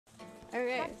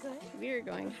Okay, we are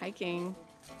going hiking.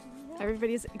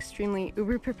 Everybody's extremely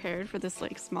uber prepared for this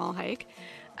like small hike.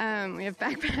 We have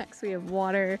backpacks, we have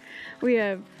water, we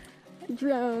have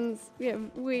drones, we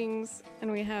have wings, and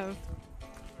we have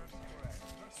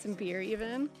some beer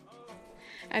even.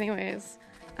 Anyways,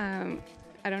 I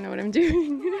don't know what I'm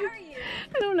doing. Who are you?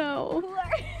 I don't know. Who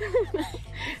are you?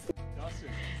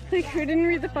 Like, who didn't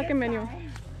read the fucking manual?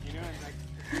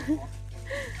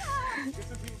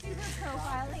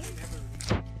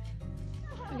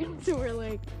 So we're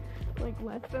like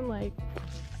less than like,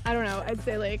 I don't know, I'd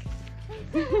say like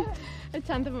a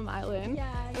 1/10 of a mile in.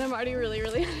 Yeah. And I'm already really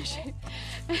out of shape.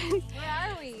 Where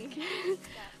are we?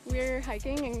 We're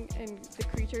hiking in the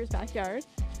creature's backyard.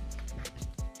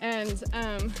 And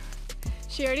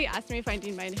she already asked me if I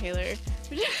need my inhaler.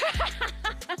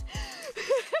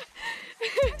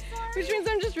 Which means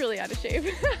I'm just really out of shape.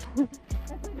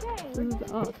 That's okay. This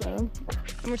is awesome.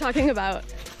 And we're talking about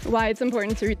why it's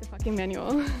important to read the fucking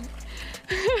manual.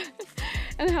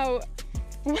 And how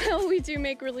well we do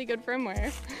make really good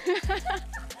firmware.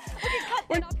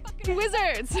 We're not fucking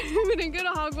wizards. We didn't go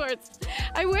to Hogwarts.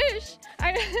 I wish.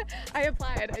 I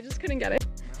applied. I just couldn't get it.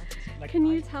 Can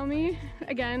you tell me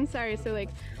again? Sorry. So like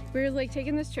we're like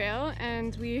taking this trail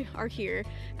and we are here,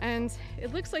 and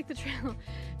it looks like the trail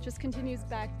just continues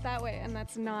back that way, and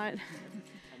that's not.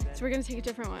 So we're gonna take a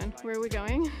different one. Where are we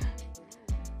going?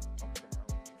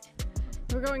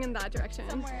 We're going in that direction.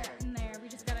 Somewhere in there. We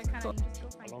just gotta kind of just go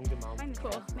find Along the mountain.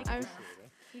 Cool. We got this.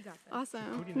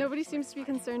 Awesome. Nobody seems to be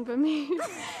concerned but me.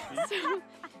 So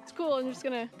it's cool. I'm just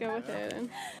gonna go with it. And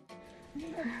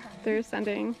they're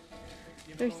sending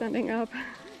up.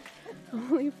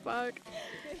 Holy fuck.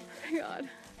 Oh my god.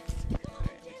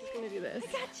 Alright, I'm just gonna do this.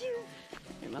 I got you.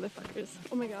 Okay, motherfuckers.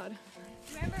 Oh my god.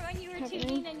 Remember when you were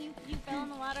tuning and you fell in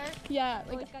the water? Yeah,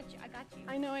 Oh, like I got you. I got you.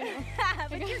 I know.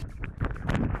 But you're...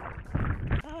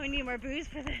 Oh, we need more booze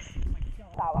for this.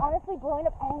 Honestly, blowing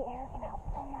up any air can help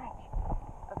so much.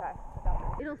 Okay.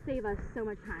 It'll save us so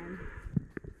much time.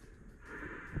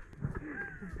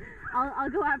 I'll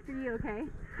go after you, okay?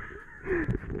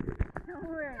 Don't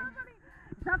worry.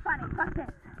 It's not funny. Fuck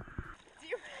it.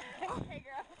 Okay,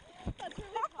 girl. That's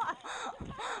really fun.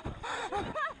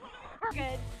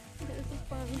 Good. This is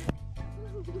fun.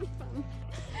 This is fun.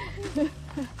 We're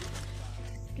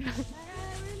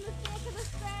in the thick of the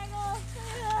scraggle.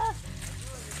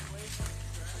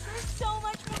 There's so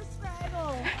much more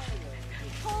scraggle.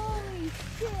 Holy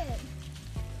shit.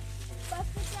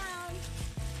 Bust it down.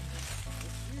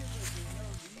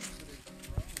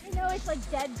 I know it's like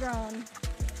dead drone.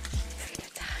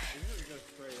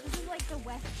 This is like the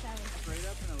west side. Straight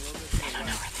up and a little bit. I don't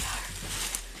know where they are.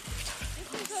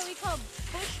 This is what we call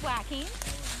bushwhacking.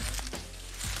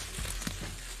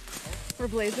 We're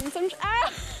blazing some.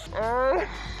 Ah!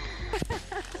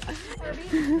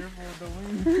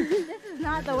 This is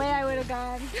not the way I would have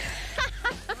gone.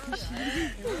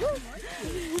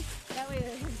 That way is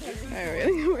better.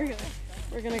 Alright,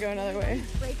 we're gonna go another way.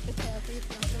 Break the tail so you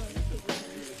don't go into it.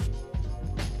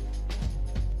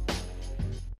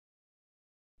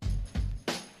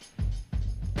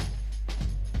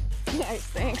 Nice,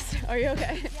 thanks. Are you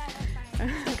okay? Yeah, that's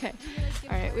fine. Okay.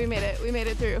 Alright, we made it. We made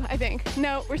it through, I think.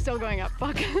 No, we're still going up.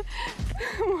 Fuck.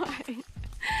 Why?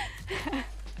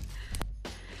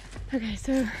 Okay,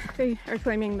 so they are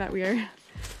claiming that we are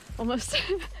almost at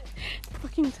the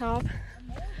fucking top.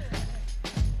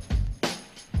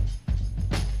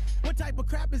 What type of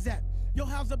crap is that? Yo,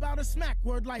 how's about a smack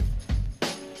word like?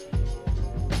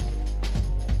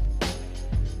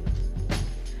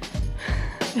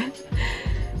 Oh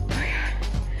my god.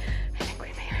 I think we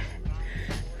made it.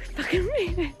 We fucking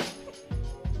made it.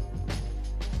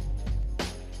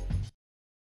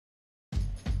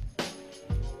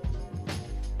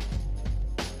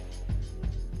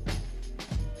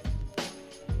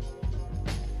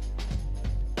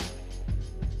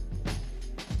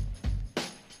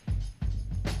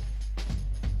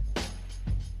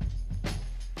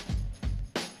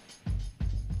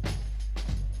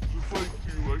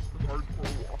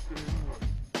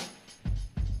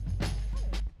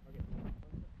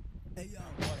 Hey, yo.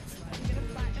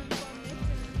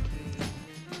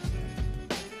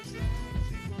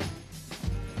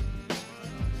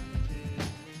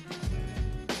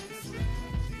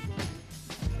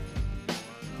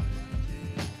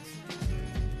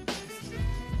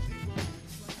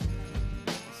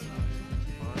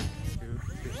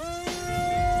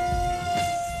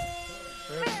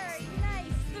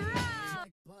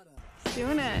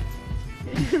 Doing it.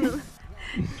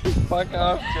 Fuck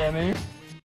off, Jenny.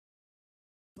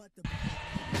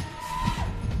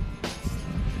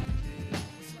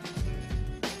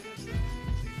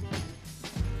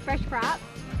 fresh crops.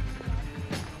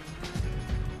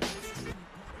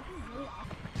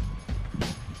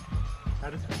 How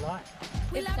does it fly?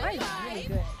 It flies really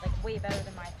good, like way better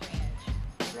than my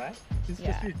 3-inch. Right? It's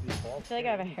Yeah. just the default. I feel like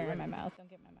I have a hair in my mouth. Don't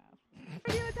get in my mouth.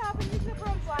 Are you on top and use the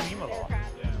front fly? Steam a lot.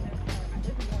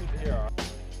 Yeah.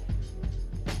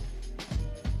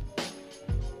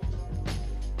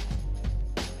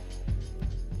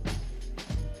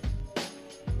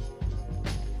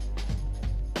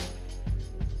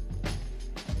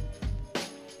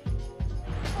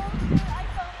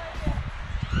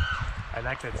 I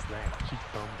like that slang. Cheek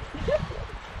foam.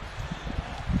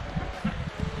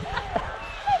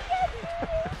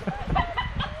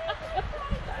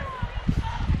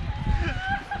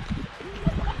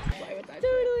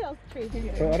 Totally else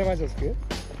crazy. So otherwise that's good?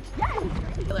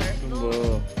 Regular.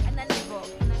 And then they roll.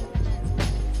 And then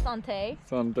it's Santé.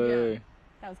 Sunday.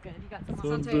 That was good. You got some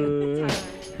Sunday.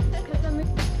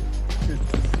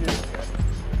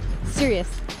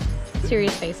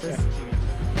 Serious faces.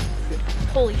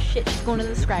 Holy shit, she's going to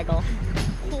the Scraggle.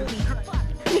 Holy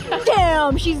fuck.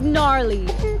 Damn, she's gnarly.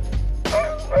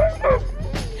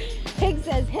 Pig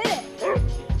says hit it.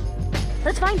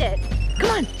 Let's find it.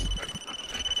 Come on.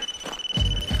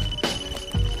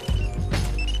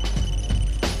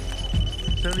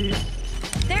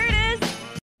 There it is.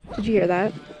 Did you hear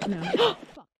that? No.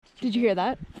 Did you hear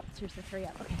that? Seriously, hurry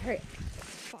up. Okay, hurry up.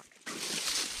 Fuck.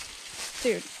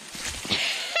 Dude.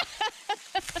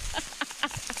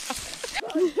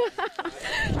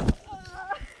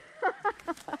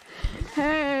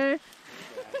 Hey.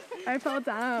 I fell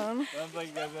down. Sounds like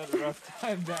you guys had a rough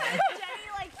time down.